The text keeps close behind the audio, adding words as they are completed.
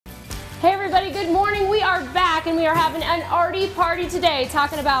Hey everybody, good morning. We are back and we are having an Arty party today,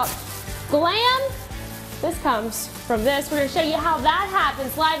 talking about glam. This comes from this. We're going to show you how that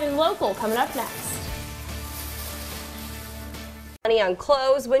happens live and local coming up next. Money on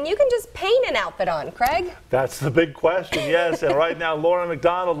clothes when you can just paint an outfit on, Craig? That's the big question, yes. And right now, Lauren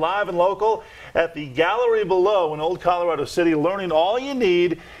McDonald live and local at the gallery below in Old Colorado City, learning all you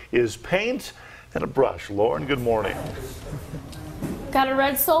need is paint and a brush. Lauren, good morning. Got a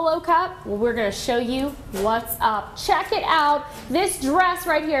red Solo cup? Well, we're going to show you what's up. Check it out. This dress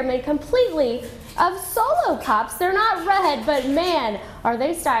right here made completely of Solo cups. They're not red, but man, are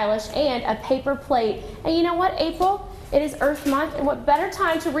they stylish. And a paper plate. And you know what, April? It is Earth Month, and what better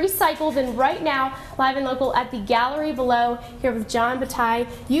time to recycle than right now, live and local at the gallery below, here with John Bataille.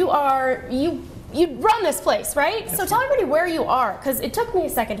 You run this place, right? So tell everybody where you are, because it took me a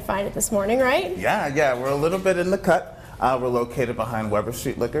second to find it this morning, right? Yeah, we're a little bit in the cut. We're located behind Weber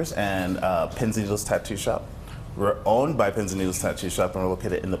Street Liquors and Pins and Needles Tattoo Shop. We're owned by Pins and Needles Tattoo Shop, and we're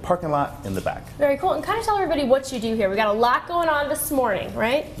located in the parking lot in the back. Very cool. And kind of tell everybody what you do here. We got a lot going on this morning,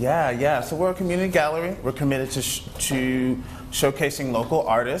 right? Yeah. So we're a community gallery. We're committed to showcasing local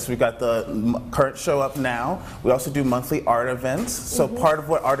artists. We've got the current show up now. We also do monthly art events. So part of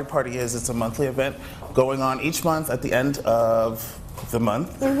what Arty Party is, it's a monthly event going on each month at the end of the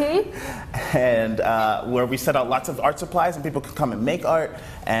month, and where we set out lots of art supplies and people can come and make art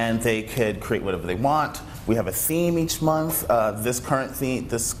and they could create whatever they want. We have a theme each month. This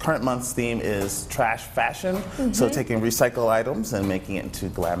current month's theme is trash fashion, so taking recycled items and making it into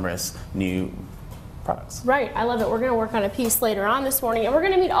glamorous new products. Right, I love it. We're going to work on a piece later on this morning, and we're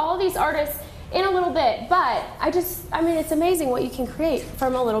going to meet all these artists in a little bit, but I mean, it's amazing what you can create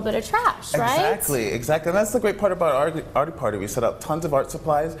from a little bit of trash, right? Exactly. And that's the great part about Arty Party. We set up tons of art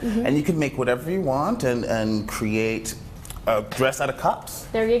supplies, and you can make whatever you want and create a dress out of cups.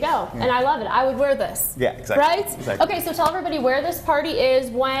 There you go. And I love it. I would wear this. Yeah, exactly. Right? Exactly. Okay, so tell everybody where this party is,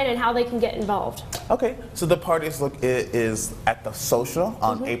 when, and how they can get involved. Okay, so the party is at the Social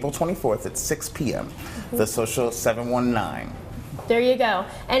on April 24th at 6 p.m. The Social 719. There you go.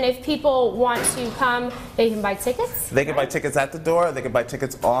 And if people want to come, they can buy tickets? They can buy tickets at the door. They can buy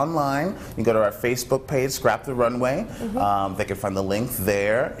tickets online. You can go to our Facebook page, Scrap the Runway. They can find the link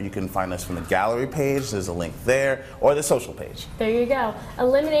there. You can find us from the gallery page. There's a link there. Or the social page. There you go.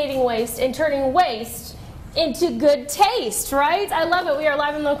 Eliminating waste and turning waste into good taste, right? I love it. We are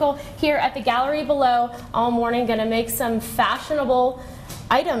live and local here at the gallery below all morning. Going to make some fashionable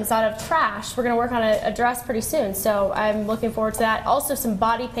items out of trash. We're going to work on a dress pretty soon, so I'm looking forward to that. Also, some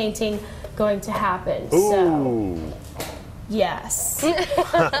body painting going to happen. Ooh. So, yes.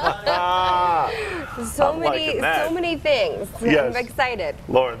 so many things. Yes. I'm excited.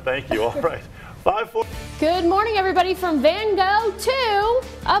 Lauren, thank you. All right. 5-4. Good morning, everybody, from Van Gogh to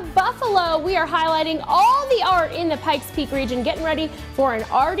Buffalo. We are highlighting all the art in the Pikes Peak region, getting ready for an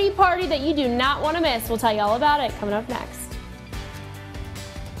Arty party that you do not want to miss. We'll tell you all about it coming up next.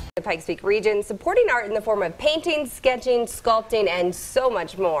 The Pikes Peak region supporting art in the form of painting, sketching, sculpting, and so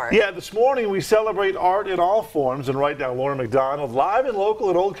much more. Yeah, this morning we celebrate art in all forms, and right now Lauren McDonald live and local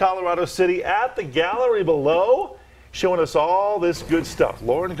at Old Colorado City at the gallery below, showing us all this good stuff.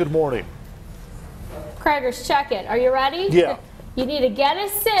 Lauren, good morning. Craigers, check it. Are you ready? Yeah. You need to get a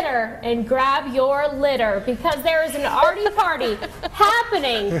sitter and grab your litter, because there is an Arty party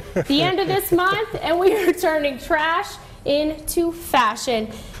happening the end of this month, and we are turning trash into fashion.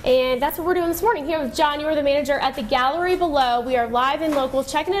 And that's what we're doing this morning here with John. You are the manager at the gallery below. We are live and local,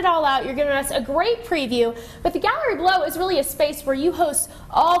 checking it all out. You're giving us a great preview. But the gallery below is really a space where you host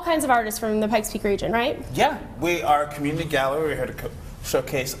all kinds of artists from the Pikes Peak region, right? Yeah, we are a community gallery. We're here to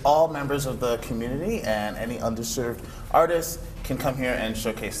showcase all members of the community, and any underserved artists can come here and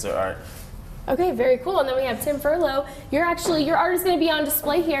showcase their art. Okay, very cool. And then we have Tim Furlow. Your art is going to be on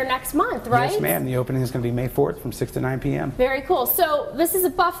display here next month, right? Yes, ma'am. The opening is going to be May 4th from 6 to 9 p.m. Very cool. So this is a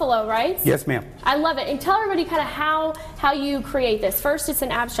Buffalo, right? Yes, ma'am. I love it. And tell everybody kind of how you create this. First, it's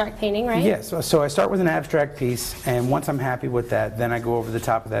an abstract painting, right? Yes. So I start with an abstract piece, and once I'm happy with that, then I go over the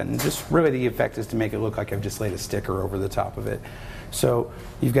top of that. And just really the effect is to make it look like I've just laid a sticker over the top of it. So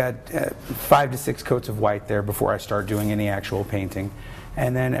you've got 5 to 6 coats of white there before I start doing any actual painting.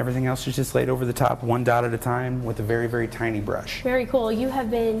 And then everything else is just laid over the top, one dot at a time, with a very, very tiny brush. Very cool. You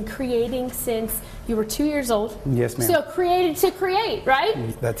have been creating since you were 2 years old. Yes, ma'am. So created to create, right?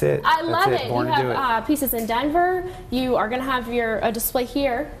 That's it. I love it. Born you to do have pieces in Denver. You are going to have your display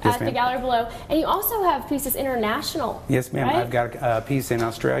here Yes, at the ma'am. gallery below. And you also have pieces international. Yes, ma'am. Right? I've got a piece in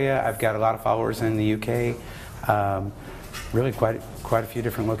Australia. I've got a lot of followers in the UK. really quite a few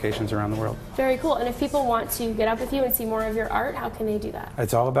different locations around the world. Very cool. And if people want to get up with you and see more of your art, how can they do that?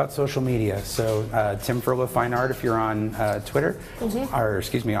 It's all about social media. So Tim Furlow Fine Art if you're on Twitter, or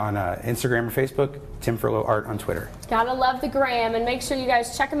excuse me, on Instagram or Facebook, Tim Furlow Art on Twitter. Gotta love the gram, and make sure you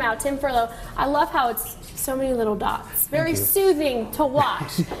guys check him out, Tim Furlow. I love how it's so many little dots. Very soothing to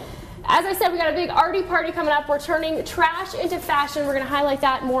watch. As I said, we got a big Arty party coming up. We're turning trash into fashion. We're going to highlight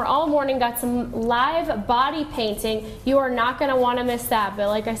that more all morning. Got some live body painting. You are not going to want to miss that. But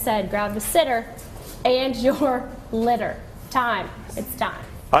like I said, grab the sitter and your litter. It's time.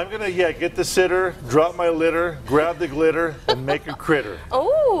 I'm going to, get the sitter, drop my litter, grab the glitter, and make a critter.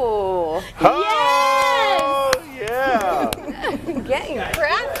 Oh. Oh, yeah. Getting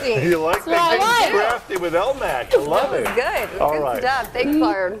crafty. You like that? Getting crafty with Elmac. I love it. Good. All Good right. stuff. Thanks,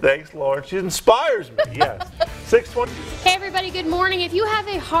 Lauren. Thanks, Lauren. She inspires me, yes. 620. Hey everybody, good morning. If you have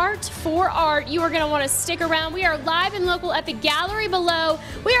a heart for art, you are going to want to stick around. We are live and local at the gallery below.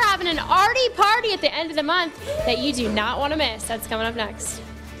 We are having an Arty party at the end of the month that you do not want to miss. That's coming up next.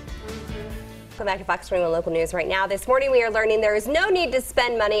 Welcome back to Fox 21 Local News. Right now, this morning we are learning there is no need to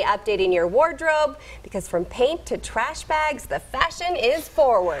spend money updating your wardrobe because from paint to trash bags, the fashion is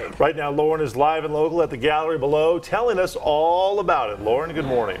forward. Right now, Lauren is live and local at the gallery below, telling us all about it. Lauren, good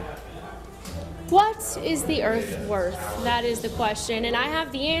morning. What is the earth worth? That is the question, and I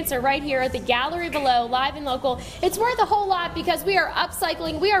have the answer right here at the gallery below, live and local. It's worth a whole lot because we are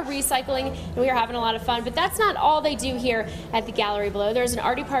upcycling, we are recycling, and we are having a lot of fun, but that's not all they do here at the gallery below. There's an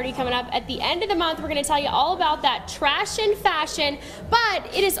Arty party coming up at the end of the month. We're going to tell you all about that trash and fashion,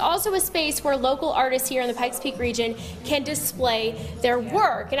 but it is also a space where local artists here in the Pikes Peak region can display their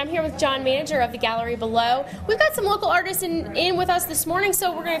work. And I'm here with John, manager of the gallery below. We've got some local artists in with us this morning,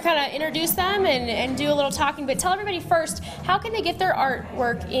 so we're going to kind of introduce them and do a little talking, but tell everybody first, how can they get their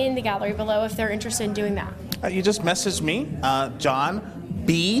artwork in the gallery below if they're interested in doing that? You just message me, John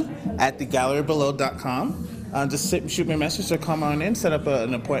B at thegallerybelow.com. Just shoot me a message or come on in, set up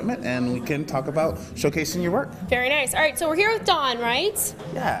an appointment, and we can talk about showcasing your work. Very nice. All right, so we're here with Dawn, right?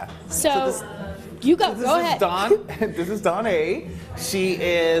 Yeah. So go ahead. This is Dawn A. She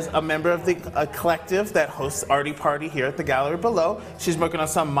is a member of the collective that hosts Arty Party here at the gallery below. She's working on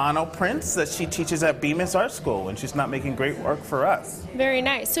some mono prints that she teaches at Bemis Art School, and she's not making great work for us. Very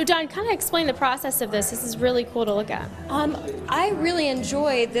nice. So Dawn, kind of explain the process of this. This is really cool to look at. I really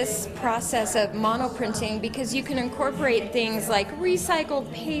enjoy this process of mono printing because you can incorporate things like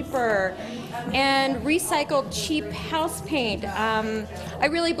recycled paper and recycled cheap house paint. I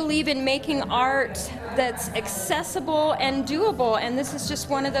really believe in making art that's accessible and doable, and this is just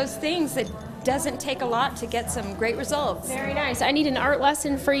one of those things that doesn't take a lot to get some great results. Very nice. I need an art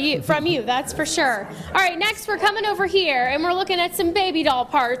lesson from you, that's for sure. All right, next we're coming over here and we're looking at some baby doll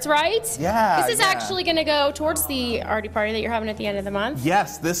parts, right? Yeah. This is actually going to go towards the Arty party that you're having at the end of the month.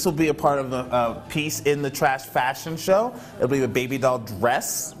 Yes, this will be a part of the piece in the trash fashion show. It'll be a baby doll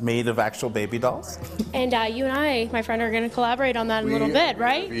dress made of actual baby dolls. And you and I, my friend, are going to collaborate on that in a little bit,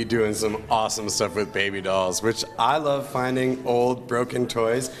 right? We'll be doing some awesome stuff with baby dolls, which I love finding old broken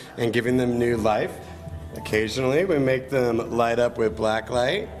toys and giving them new life. Occasionally we make them light up with black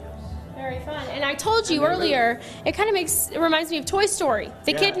light. Very fun. And I told you earlier, it kind of reminds me of Toy Story,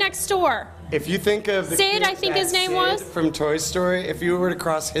 the kid next door. If you think of the Sid, I think his name was from Toy Story, if you were to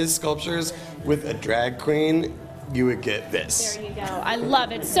cross his sculptures with a drag queen, you would get this. There you go. I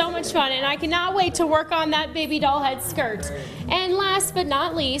love it. So much fun, and I cannot wait to work on that baby doll head skirt. And last but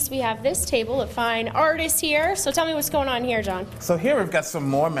not least, we have this table of fine artists here. So tell me what's going on here, John. So here we've got some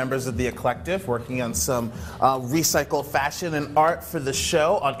more members of the collective working on some recycled fashion and art for the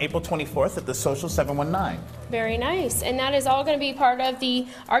show on April 24th at the Social 719. Very nice. And that is all going to be part of the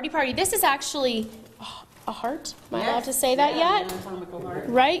Arty party. This is actually a heart? Am I allowed to say that yet? Anatomical heart.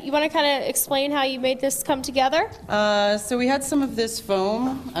 Right? You want to kind of explain how you made this come together? So we had some of this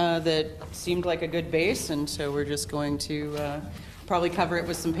foam that seemed like a good base, and so we're just going to probably cover it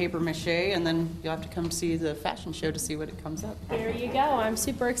with some paper mache, and then you'll have to come see the fashion show to see what it comes up. There you go. I'm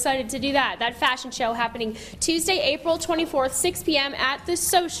super excited to do that. That fashion show happening Tuesday, April 24th, 6 p.m. at the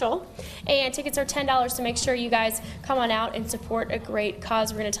Social. And tickets are $10 to make sure you guys come on out and support a great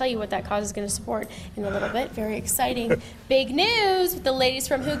cause. We're going to tell you what that cause is going to support in a little bit. Very exciting. Big news with the ladies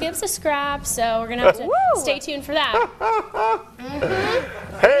from Who Gives a Scrap. So we're going to have to stay tuned for that.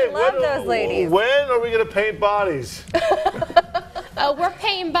 Hey, Love those ladies. When are we going to paint bodies? We're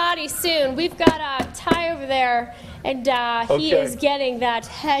painting bodies soon. We've got Ty over there, and he is getting that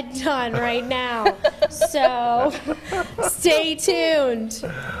head done right now. So stay tuned.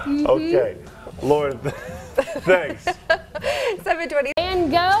 Okay. Lauren, thanks. 7:20. Van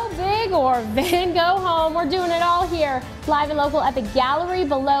Gogh big or Van Gogh home. We're doing it all here, live and local at the Gallery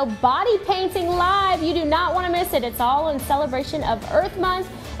Below. Body painting live. You do not want to miss it. It's all in celebration of Earth Month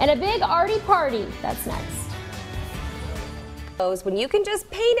and a big Arty party. That's next. When you can just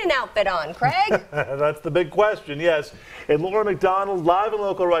paint an outfit on, Craig? That's the big question, yes. And Laura McDonald, live and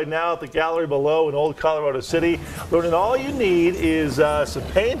local right now at the Gallery Below in Old Colorado City. Learning all you need is some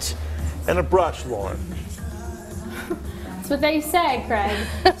paint and a brush, Lauren. That's what they say, Craig.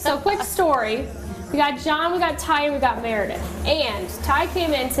 So quick story. We got John, we got Ty, and we got Meredith. And Ty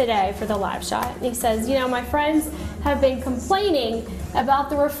came in today for the live shot, and he says, you know, my friends have been complaining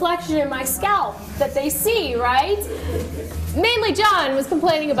about the reflection in my scalp that they see, right? Mainly John was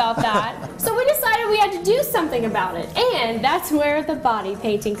complaining about that. So we decided we had to do something about it. And that's where the body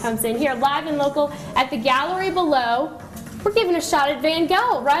painting comes in. Here, live and local at the Gallery Below. We're giving a shot at Van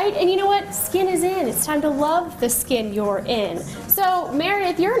Gogh, right? And you know what? Skin is in. It's time to love the skin you're in. So,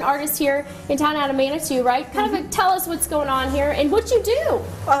 Meredith, you're an artist here in town out of Manitou, right? Kind of tell us what's going on here and what you do.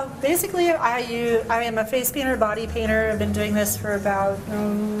 Basically, I am a face painter, body painter. I've been doing this for about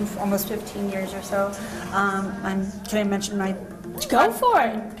almost 15 years or so. Can I mention my... Go for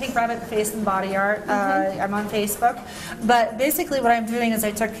it. Pink Rabbit Face and Body Art. I'm on Facebook. But basically what I'm doing is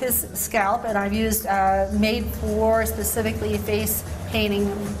I took his scalp and I've used made for specifically face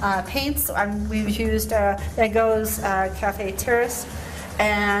painting paints. We've used Van Gogh's Cafe Terrace.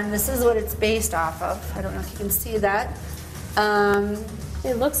 And this is what it's based off of. I don't know if you can see that.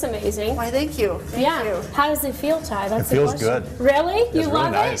 It looks amazing. Why, thank you. Thank you. How does it feel, Ty? That's it feels the question. good. Really? It's You really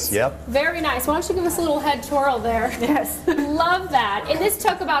love nice. it? Yep. Very nice. Why don't you give us a little head twirl there? Yes. Love that. And this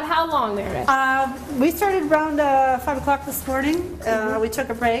took about how long, Meredith? We started around 5 o'clock this morning. We took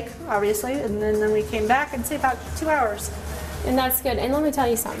a break, obviously, and then we came back and say about 2 hours. And that's good. And let me tell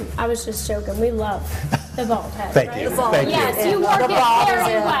you something. I was just joking. We love the bald head. Thank right? you. The bald. Thank you. Yes, you work it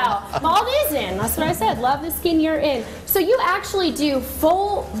very well. Bald is in. That's what I said. Love the skin you're in. So you actually do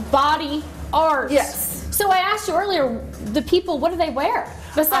full body art. Yes. So I asked you earlier, the people, what do they wear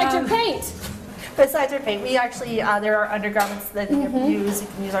besides your paint? Besides our paint, we actually, there are undergarments that you can use. You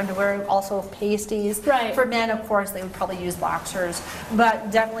can use underwear, also pasties. Right. For men, of course, they would probably use boxers.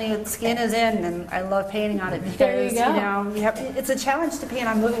 But definitely, skin is in, and I love painting on it because, There you go. it's a challenge to paint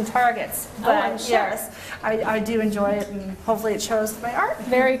on moving targets. But I'm sure. yes, I do enjoy it, and hopefully it shows my art.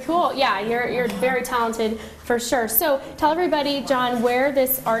 Very cool. Yeah, you're very talented for sure. So tell everybody, John, where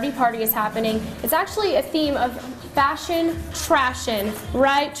this Arty party is happening. It's actually a theme of fashion trashin',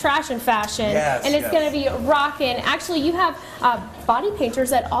 right? Trash and fashion. Yes, and it's going to be rockin'. Actually, you have body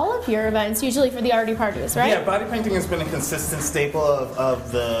painters at all of your events, usually for the Arty parties, right? Yeah, body painting has been a consistent staple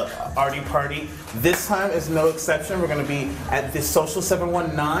of the Arty party. This time is no exception. We're going to be at the Social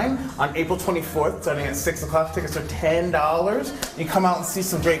 719 on April 24th, starting at 6 o'clock. Tickets are $10. You come out and see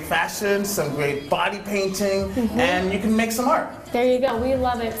some great fashion, some great body painting, and you can make some art. There you go. We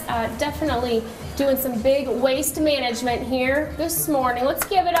love it. Definitely doing some big waste management here this morning. Let's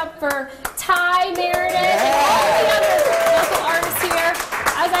give it up for Ty, Meredith, and all the other local artists here.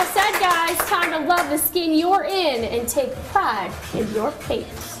 As I said, guys, time to love the skin you're in and take pride in your paint.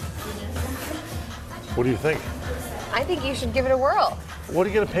 What do you think? I think you should give it a whirl. What are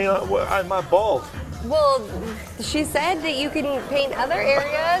you going to paint on? I'm not bald. Well, she said that you can paint other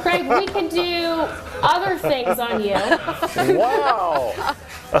areas. Craig, we can do other things on you. Wow.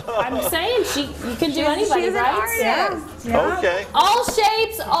 I'm saying you can do anybody, she's right? An artist. Yeah. Okay. All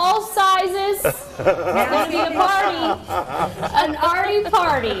shapes, all sizes. It's going to be a party. An Arty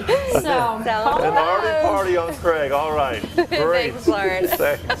party. So, An An Arty party on Craig. All right. Great. Thanks, Lauren.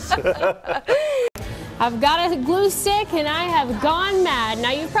 Thanks. I've got a glue stick and I have gone mad. Now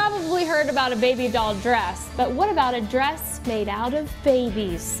you've probably heard about a baby doll dress, but what about a dress made out of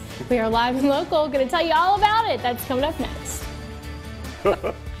babies? We are live and local, going to tell you all about it. That's coming up next.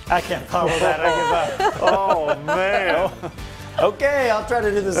 I can't follow that. I give up. Oh, man. Okay, I'll try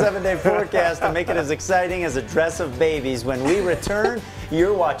to do the 7-day forecast and make it as exciting as a dress of babies. When we return,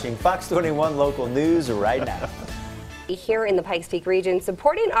 you're watching Fox 21 Local News right now. Here in the Pikes Peak region,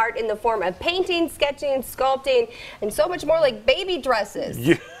 supporting art in the form of painting, sketching, sculpting, and so much more, like baby dresses.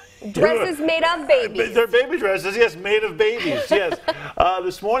 Dresses made of babies. They're baby dresses, yes, made of babies, yes.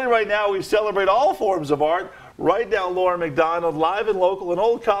 This morning, right now, we celebrate all forms of art. Right now, Lauren McDonald, live and local in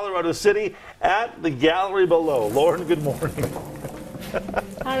Old Colorado City at the Gallery Below. Lauren, good morning.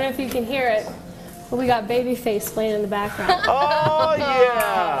 I don't know if you can hear it, but we got Babyface playing in the background. Oh,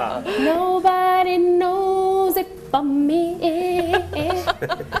 yeah. Nobody knows it but me.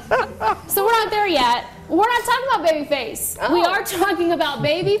 So we're not there yet. we're not talking about baby face. Oh. We are talking about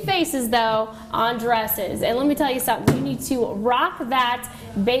baby faces, though, on dresses. And let me tell you something. You need to rock that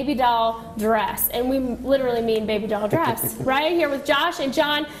baby doll dress. And we literally mean baby doll dress. Right here with Josh and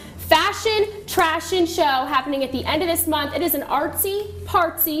John. Fashion Trashin' show happening at the end of this month. It is an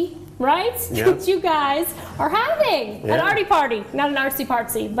artsy-partsy, right? Yep. That you guys are having. An arty party. Not an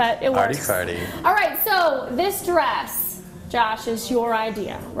artsy-partsy, but it works. Arty party. All right, so this dress, Josh, is your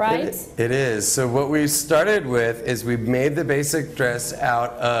idea, right? It is. So what we started with is we made the basic dress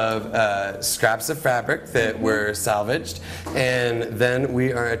out of scraps of fabric that were salvaged, and then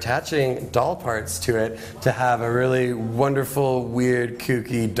we are attaching doll parts to it to have a really wonderful, weird,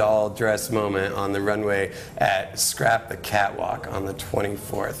 kooky doll dress moment on the runway at Scrap the Catwalk on the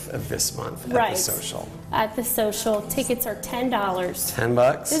 24th of this month at the Social. At the Social. Tickets are $10.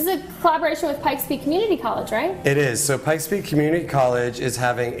 $10. This is a collaboration with Pikes Peak Community College, right? It is. So Pikes Peak Community College is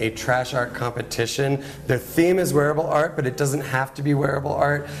having a trash art competition. Their theme is wearable art, but it doesn't have to be wearable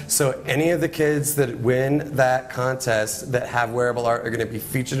art. So any of the kids that win that contest that have wearable art are going to be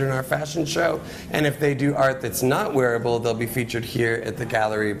featured in our fashion show. And if they do art that's not wearable, they'll be featured here at the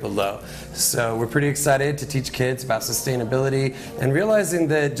gallery below. So we're pretty excited to teach kids about sustainability and realizing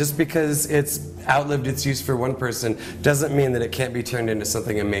that just because it's outlived its use for one person doesn't mean that it can't be turned into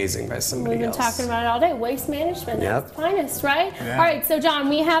something amazing by somebody else. We've been talking about it all day. Waste management at its finest, right? Yeah. All right, so John,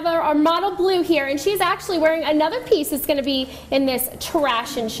 we have our model Blue here, and she's actually wearing another piece that's going to be in this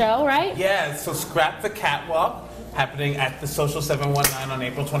Trashin' show, right? Yeah, so Scrap the Catwalk, happening at the Social 719 on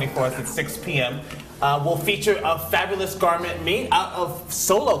April 24th at 6 p.m. Will feature a fabulous garment made out of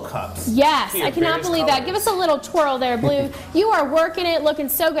Solo cups. Yes, See I cannot various believe colors. that. Give us a little twirl there, Blue. You are working it, looking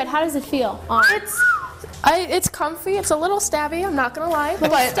so good. How does it feel on? It's comfy. It's a little stabby, I'm not going to lie.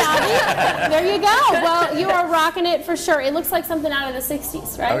 But Stabby. There you go. Well, you are rocking it for sure. It looks like something out of the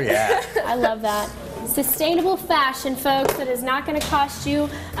 60s, right? Oh, yeah. I love that. Sustainable fashion, folks, that is not going to cost you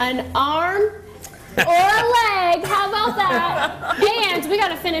an arm or a leg. How about that? And we got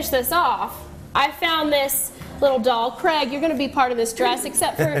to finish this off. I found this little doll. Craig, you're going to be part of this dress,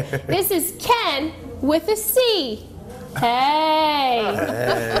 except for this is Ken with a C. Hey.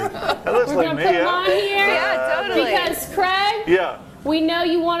 That looks We're like going to me, put him on here. Yeah, totally. Because, Craig, we know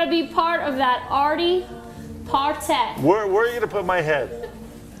you want to be part of that Arty Partet. Where are you going to put my head?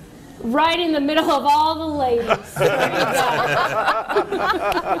 Right in the middle of all the ladies. There you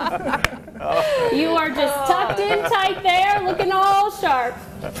go. You are just tucked in tight there, looking all sharp.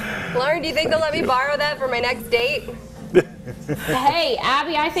 Lauren, do you think they'll let me borrow that for my next date? Hey,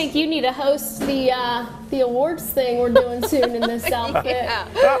 Abby, I think you need to host the awards thing we're doing soon in this outfit.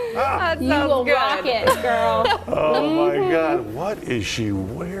 That You sounds will good. rock it, girl. Oh my God, what is she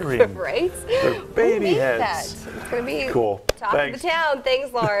wearing? Right? Her baby Who made heads. that? It's going to be Cool. top Thanks. of the town.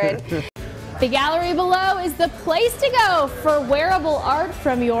 Thanks, Lauren. The gallery below is the place to go for wearable art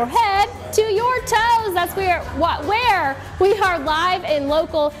from your head to your toes. That's where we are live and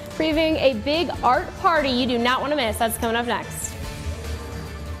local previewing a big art party you do not want to miss. That's coming up next.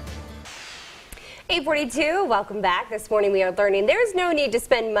 8:42, welcome back. This morning we are learning there's no need to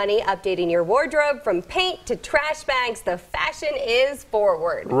spend money updating your wardrobe. From paint to trash bags, the fashion is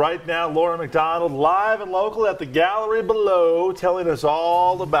forward. Right now, Lauren McDonald live and local at the gallery below telling us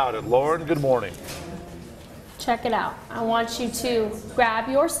all about it. Lauren, good morning. Check it out. I want you to grab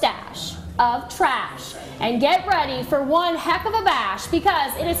your stash of trash and get ready for one heck of a bash,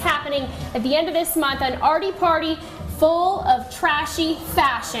 because it is happening at the end of this month, an Arty party full of trashy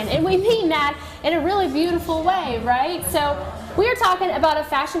fashion. And we mean that in a really beautiful way, right? So we are talking about a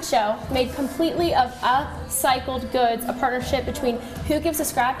fashion show made completely of upcycled goods, a partnership between Who Gives a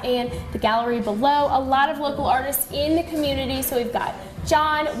Scrap and the gallery below. A lot of local artists in the community. So we've got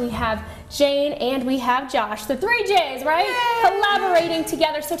John, we have Jane, and we have Josh. The three J's, right? Yay! Collaborating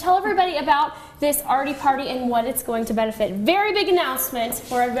together. So tell everybody about this Arty party and what it's going to benefit. Very big announcement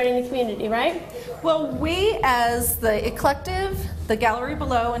for everybody in the community, right? Well, we as the Collective, the gallery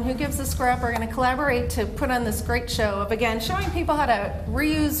below, and Who Gives a Scrap are going to collaborate to put on this great show of, again, showing people how to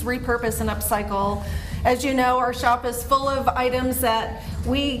reuse, repurpose, and upcycle. As you know, our shop is full of items that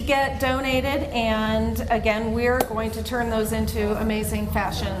we get donated, and again, we're going to turn those into amazing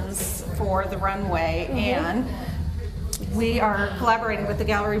fashions for the runway. And we are collaborating with the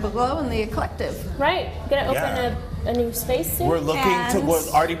gallery below and the Collective. Right. Gonna open a new space soon. We're looking to what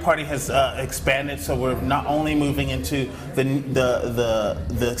Arty Party has expanded, so we're not only moving into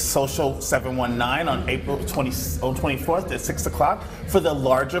the Social 719 on April 24th at 6 o'clock. For the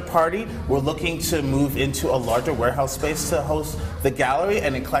larger party, we're looking to move into a larger warehouse space to host the gallery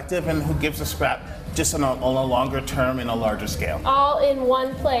and a collective, and Who Gives a Scrap just on a longer term and a larger scale. All in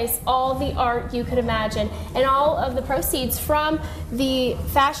one place, all the art you could imagine. And all of the proceeds from the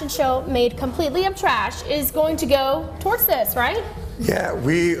fashion show made completely of trash is going to go towards this, right? Yeah,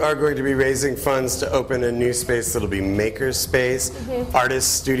 we are going to be raising funds to open a new space that'll be maker space,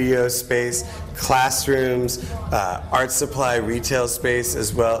 artist studio space, classrooms, art supply retail space,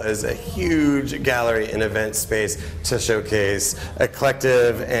 as well as a huge gallery and event space to showcase a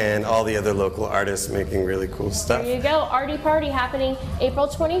collective and all the other local artists making really cool stuff. There you go, Arty Party happening April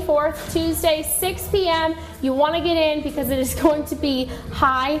 24th, Tuesday, 6 p.m. You want to get in because it is going to be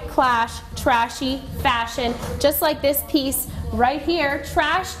high-class, trashy fashion, just like this piece right here,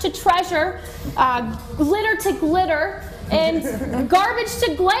 trash to treasure, glitter to glitter, and garbage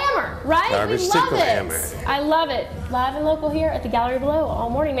to glamour, right? Garbage we to love glamour. it. I love it. Live and local here at the Gallery Below all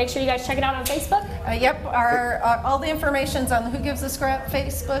morning. Make sure you guys check it out on Facebook. Yep, all the information's on the Who Gives a Scrap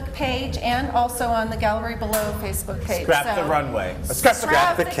Facebook page and also on the Gallery Below Facebook page. Scrap the runway.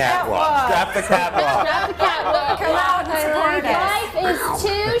 Scrap the catwalk. Scrap the catwalk. Scrap the catwalk. Come out and support us.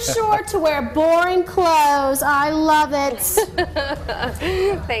 Life is too short to wear boring clothes. I love it.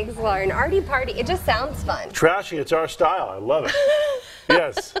 Thanks, Lauren. Arty Party, it just sounds fun. Trashy, it's our style. I love it.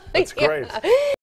 Yes, that's great.